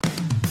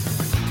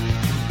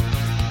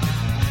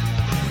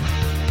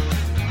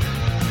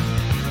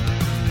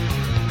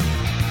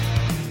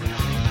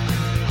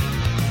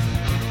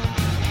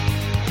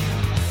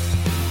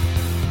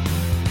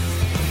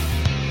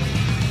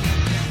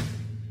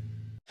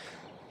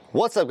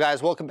What's up,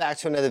 guys? Welcome back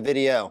to another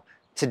video.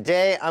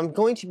 Today I'm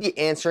going to be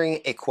answering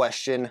a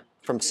question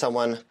from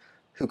someone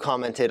who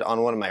commented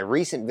on one of my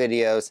recent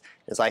videos.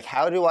 It's like,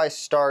 how do I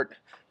start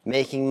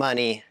making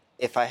money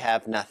if I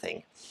have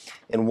nothing?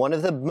 And one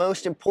of the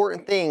most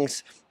important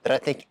things that I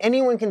think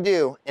anyone can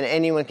do and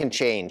anyone can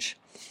change.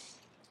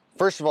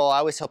 First of all, I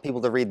always tell people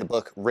to read the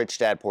book Rich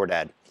Dad Poor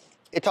Dad.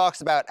 It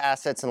talks about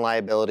assets and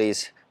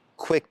liabilities.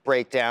 Quick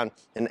breakdown.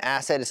 An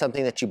asset is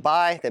something that you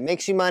buy that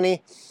makes you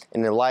money,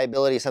 and a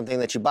liability is something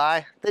that you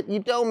buy that you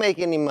don't make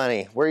any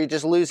money, where you're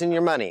just losing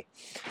your money.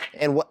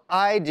 And what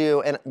I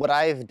do, and what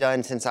I've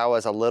done since I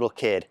was a little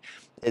kid,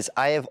 is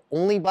I have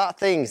only bought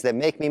things that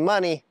make me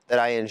money that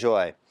I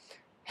enjoy.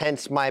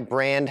 Hence my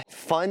brand,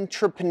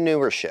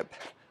 Funtrpreneurship.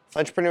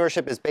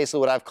 Funtrpreneurship is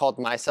basically what I've called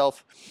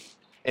myself.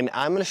 And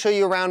I'm gonna show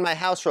you around my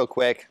house real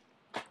quick.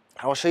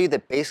 I will show you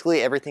that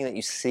basically everything that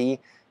you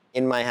see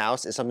in my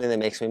house is something that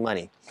makes me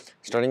money.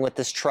 Starting with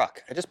this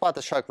truck. I just bought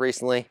this truck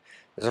recently. It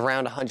was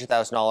around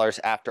 $100,000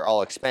 after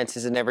all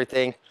expenses and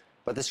everything.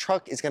 But this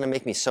truck is gonna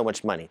make me so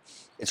much money.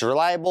 It's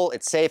reliable,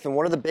 it's safe, and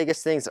one of the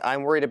biggest things that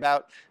I'm worried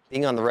about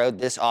being on the road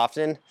this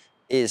often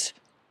is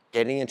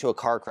getting into a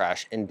car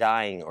crash and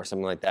dying or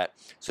something like that.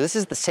 So this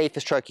is the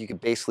safest truck you could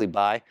basically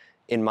buy,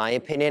 in my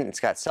opinion. It's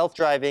got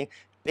self-driving,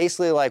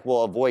 basically like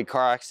will avoid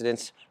car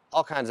accidents,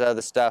 all kinds of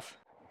other stuff.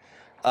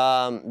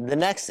 The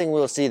next thing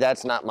we'll see,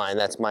 that's not mine,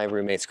 that's my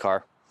roommate's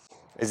car,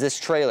 is this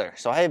trailer.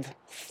 So I have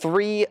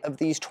 3 of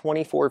these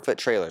 24-foot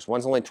trailers.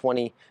 One's only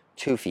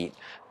 22 feet,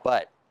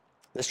 but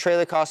this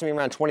trailer cost me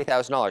around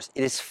 $20,000.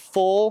 It is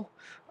full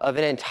of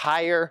an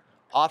entire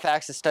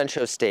off-axis stunt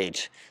show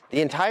stage.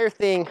 The entire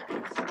thing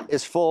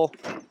is full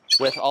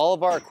with all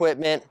of our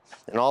equipment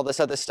and all this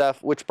other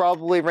stuff, which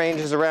probably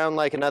ranges around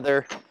like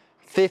another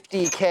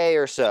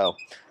 $50K or so.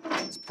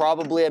 It's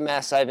probably a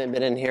mess. I haven't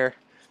been in here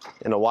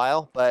in a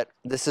while, but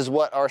this is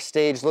what our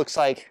stage looks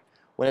like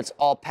when it's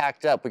all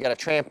packed up. We got a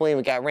trampoline,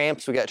 we got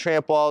ramps, we got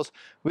tramp walls,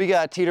 we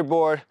got a teeter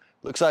board.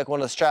 Looks like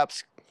one of the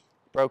straps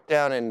broke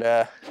down and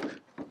gotta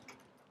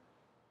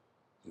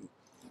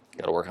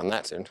work on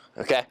that soon.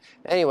 Okay,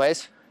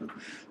 anyways,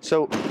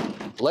 so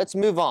let's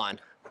move on.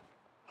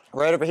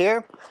 Right over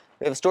here,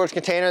 we have a storage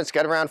container. It's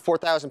got around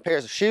 4,000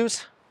 pairs of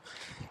shoes.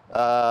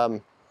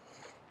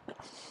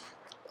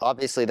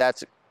 Obviously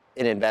that's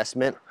an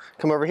investment.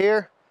 Come over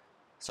here.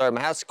 Sorry,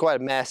 my house is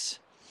quite a mess.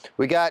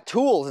 We got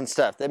tools and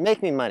stuff that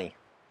make me money.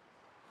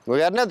 We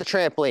got another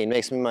trampoline,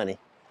 makes me money.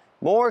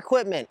 More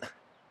equipment,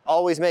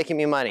 always making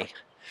me money.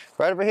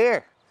 Right over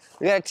here,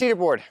 we got a teeter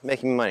board,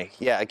 making me money.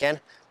 Yeah, again,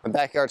 my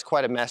backyard's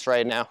quite a mess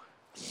right now.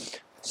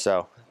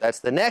 So that's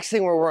the next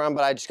thing we're on,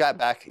 but I just got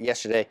back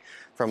yesterday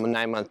from a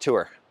 9-month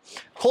tour.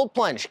 Cold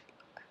plunge.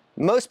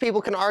 Most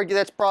people can argue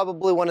that's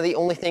probably one of the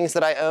only things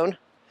that I own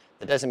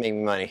that doesn't make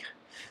me money.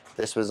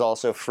 This was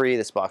also free,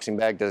 this boxing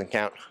bag doesn't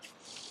count.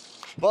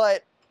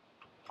 But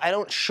I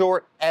don't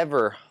short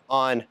ever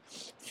on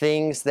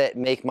things that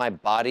make my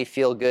body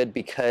feel good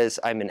because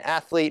I'm an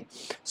athlete.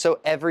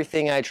 So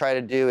everything I try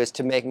to do is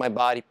to make my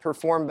body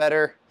perform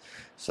better.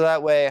 So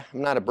that way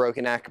I'm not a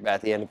broken acrobat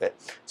at the end of it.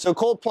 So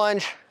cold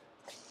plunge,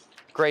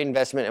 great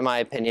investment in my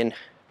opinion.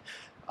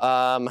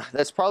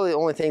 That's probably the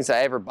only things I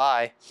ever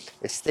buy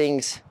is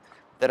things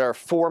that are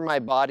for my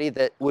body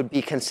that would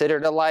be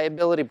considered a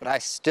liability, but I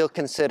still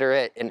consider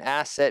it an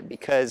asset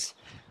because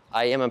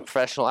I am a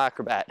professional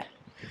acrobat.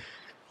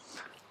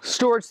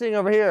 Storage thing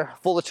over here,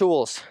 full of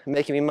tools,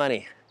 making me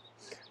money.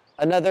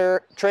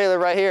 Another trailer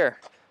right here,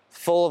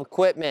 full of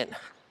equipment.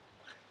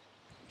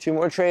 2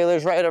 more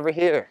trailers right over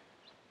here,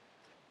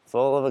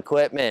 full of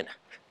equipment.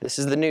 This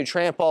is the new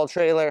tramp-all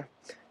trailer.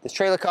 This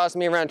trailer cost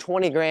me around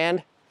 20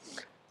 grand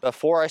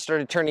before I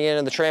started turning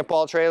into the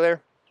tramp-all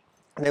trailer.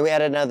 And then we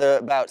had another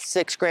about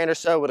 6 grand or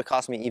so, would have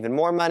cost me even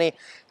more money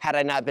had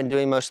I not been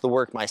doing most of the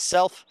work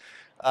myself.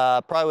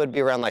 Probably would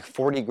be around like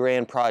 40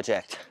 grand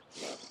project.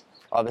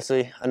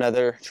 Obviously,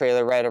 another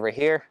trailer right over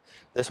here.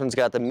 This one's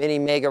got the mini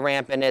mega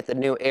ramp in it, the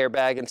new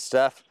airbag and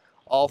stuff.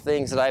 All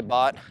things that I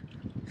bought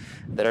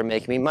that are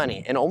making me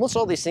money. And almost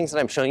all these things that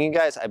I'm showing you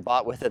guys, I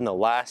bought within the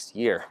last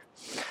year.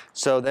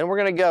 So then we're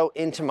gonna go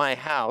into my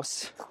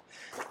house.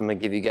 I'm gonna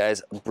give you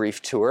guys a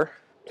brief tour.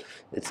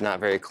 It's not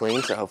very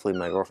clean, so hopefully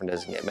my girlfriend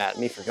doesn't get mad at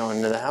me for going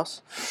into the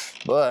house.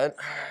 But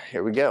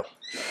here we go.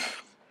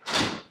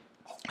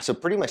 So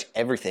pretty much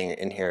everything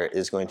in here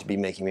is going to be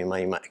making me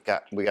money.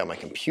 We got my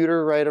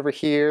computer right over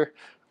here.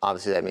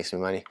 Obviously that makes me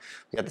money.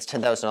 We got this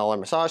 $10,000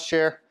 massage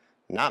chair,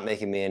 not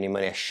making me any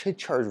money. I should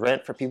charge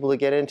rent for people to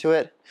get into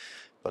it,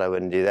 but I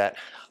wouldn't do that.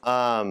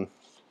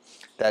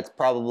 That's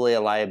probably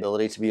a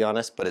liability, to be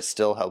honest, but it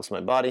still helps my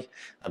body.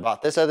 I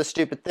bought this other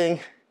stupid thing.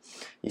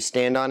 You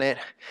stand on it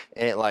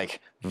and it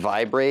like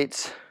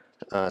vibrates.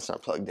 It's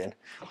not plugged in,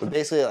 but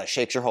basically it like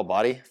shakes your whole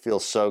body.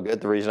 Feels so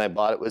good. The reason I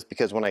bought it was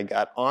because when I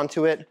got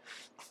onto it,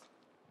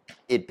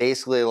 it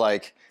basically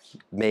like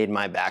made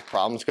my back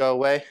problems go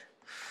away.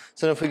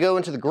 So if we go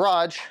into the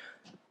garage,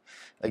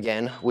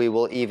 again, we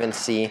will even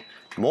see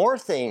more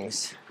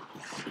things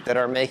that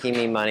are making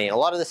me money. A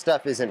lot of this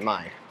stuff isn't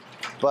mine,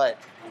 but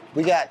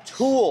we got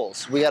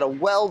tools, we got a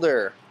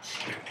welder,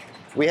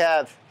 We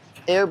have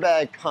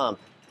airbag pump.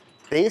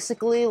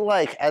 Basically,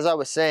 like, as I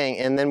was saying,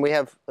 and then we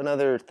have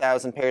another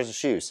 1,000 pairs of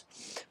shoes.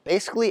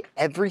 Basically,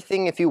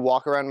 everything, if you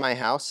walk around my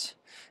house,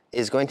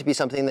 is going to be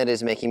something that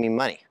is making me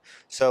money.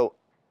 So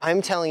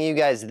I'm telling you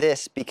guys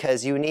this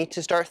because you need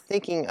to start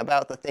thinking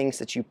about the things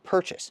that you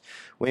purchase.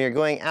 When you're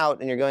going out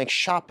and you're going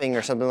shopping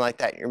or something like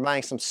that, you're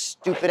buying some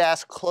stupid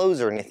ass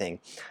clothes or anything.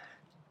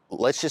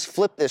 Let's just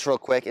flip this real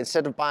quick.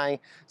 Instead of buying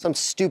some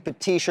stupid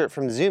t-shirt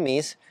from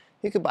Zoomies,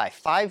 you could buy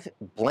 5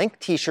 blank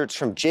t-shirts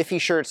from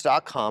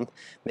jiffyshirts.com,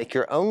 make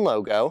your own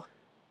logo.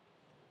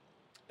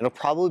 It'll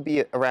probably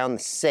be around the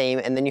same,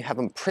 and then you have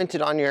them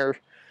printed on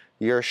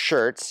your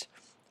shirts.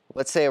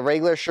 Let's say a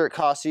regular shirt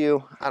costs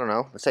you, I don't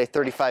know, let's say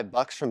 35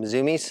 bucks from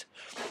Zoomies.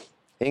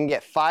 You can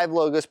get 5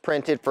 logos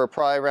printed for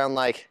probably around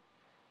like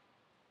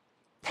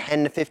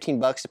 10 to 15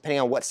 bucks,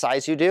 depending on what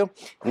size you do.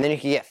 And then you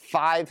can get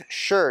 5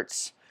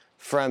 shirts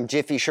from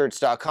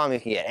jiffyshirts.com. You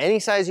can get any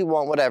size you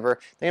want, whatever.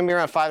 They're gonna be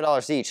around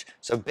 $5 each.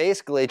 So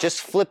basically,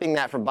 just flipping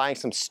that from buying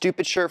some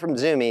stupid shirt from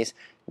Zoomies,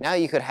 now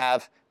you could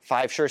have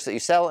 5 shirts that you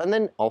sell, and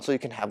then also you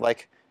can have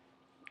like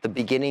the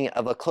beginning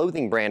of a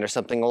clothing brand or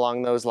something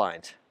along those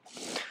lines.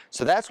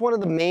 So that's one of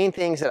the main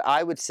things that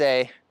I would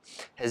say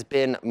has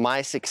been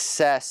my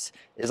success,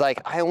 is like,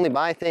 I only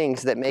buy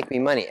things that make me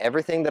money.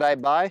 Everything that I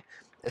buy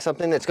is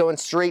something that's going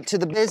straight to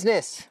the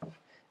business.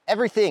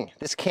 Everything.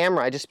 This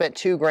camera, I just spent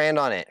 $2 grand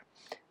on it.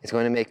 It's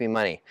going to make me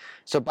money.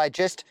 So by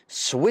just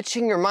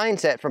switching your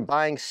mindset from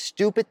buying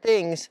stupid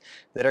things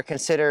that are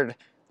considered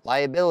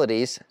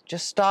liabilities,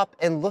 just stop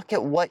and look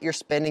at what you're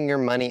spending your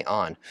money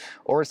on.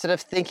 Or instead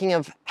of thinking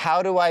of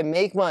how do I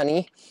make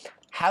money,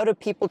 how do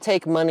people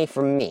take money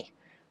from me?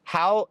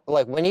 How,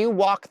 like when you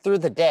walk through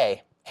the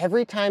day,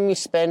 every time you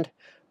spend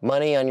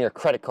money on your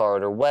credit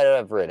card or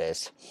whatever it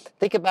is,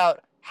 think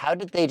about, how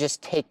did they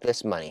just take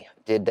this money?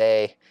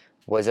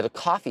 Was it a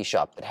coffee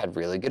shop that had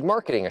really good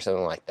marketing or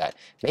something like that?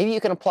 Maybe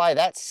you can apply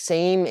that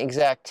same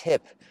exact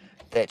tip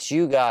that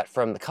you got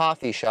from the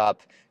coffee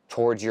shop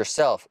towards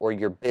yourself or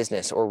your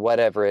business or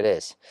whatever it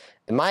is.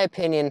 In my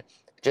opinion,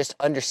 just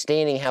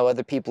understanding how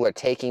other people are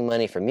taking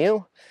money from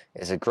you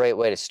is a great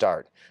way to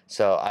start.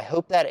 So I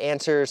hope that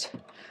answers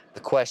the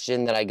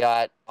question that I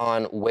got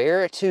on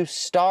where to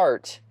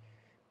start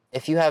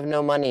if you have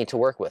no money to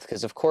work with.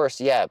 Because of course,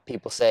 yeah,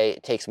 people say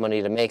it takes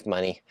money to make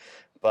money,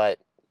 but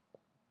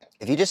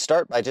if you just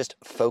start by just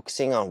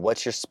focusing on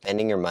what you're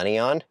spending your money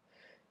on,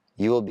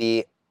 you will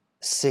be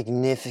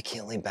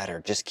significantly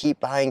better. Just keep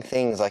buying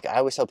things. Like I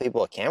always tell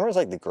people, a camera is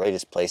like the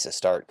greatest place to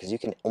start because you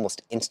can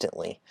almost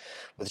instantly,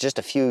 with just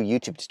a few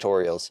YouTube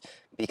tutorials,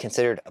 be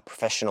considered a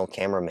professional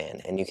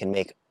cameraman, and you can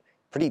make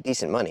pretty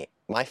decent money.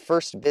 My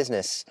first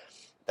business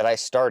that I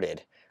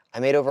started, I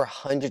made over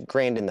 100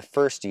 grand in the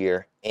first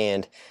year,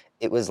 and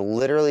it was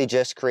literally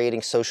just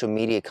creating social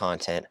media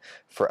content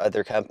for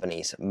other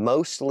companies,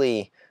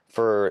 mostly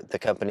for the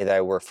company that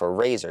I work for,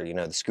 Razor, you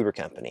know, the scooter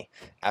company.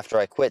 After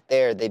I quit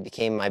there, they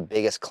became my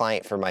biggest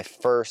client for my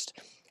first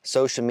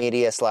social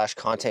media /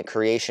 content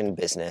creation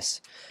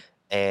business.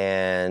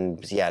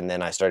 And yeah, and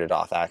then I started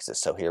Off Axis,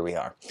 so here we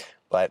are.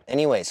 But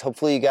anyways,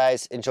 hopefully you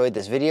guys enjoyed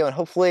this video, and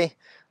hopefully,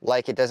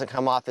 like, it doesn't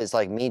come off as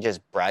like me just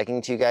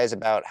bragging to you guys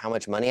about how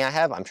much money I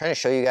have. I'm trying to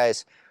show you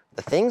guys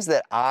the things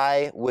that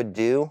I would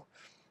do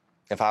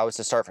if I was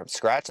to start from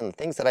scratch, and the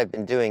things that I've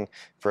been doing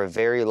for a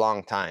very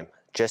long time.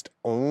 Just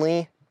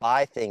only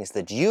buy things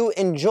that you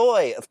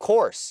enjoy, of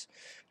course,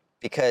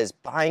 because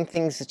buying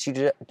things that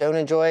you don't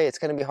enjoy, it's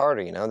going to be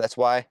harder, you know. That's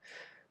why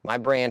my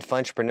brand,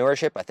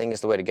 Funchpreneurship, I think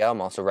is the way to go. I'm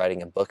also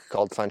writing a book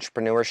called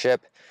Funchpreneurship.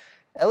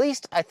 At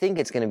least I think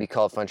it's going to be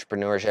called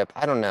Funchpreneurship.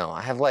 I don't know.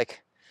 I have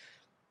like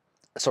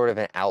sort of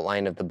an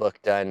outline of the book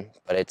done,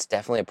 but it's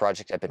definitely a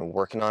project I've been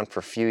working on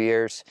for a few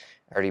years.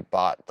 I already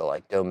bought the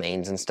like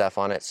domains and stuff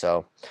on it,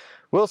 so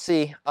we'll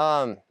see.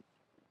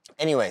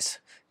 Anyways,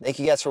 thank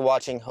you guys for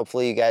watching.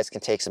 Hopefully you guys can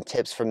take some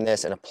tips from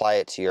this and apply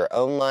it to your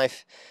own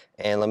life.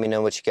 And let me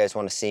know what you guys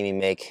want to see me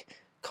make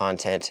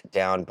content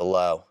down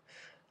below.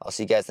 I'll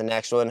see you guys in the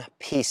next one.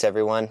 Peace,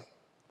 everyone.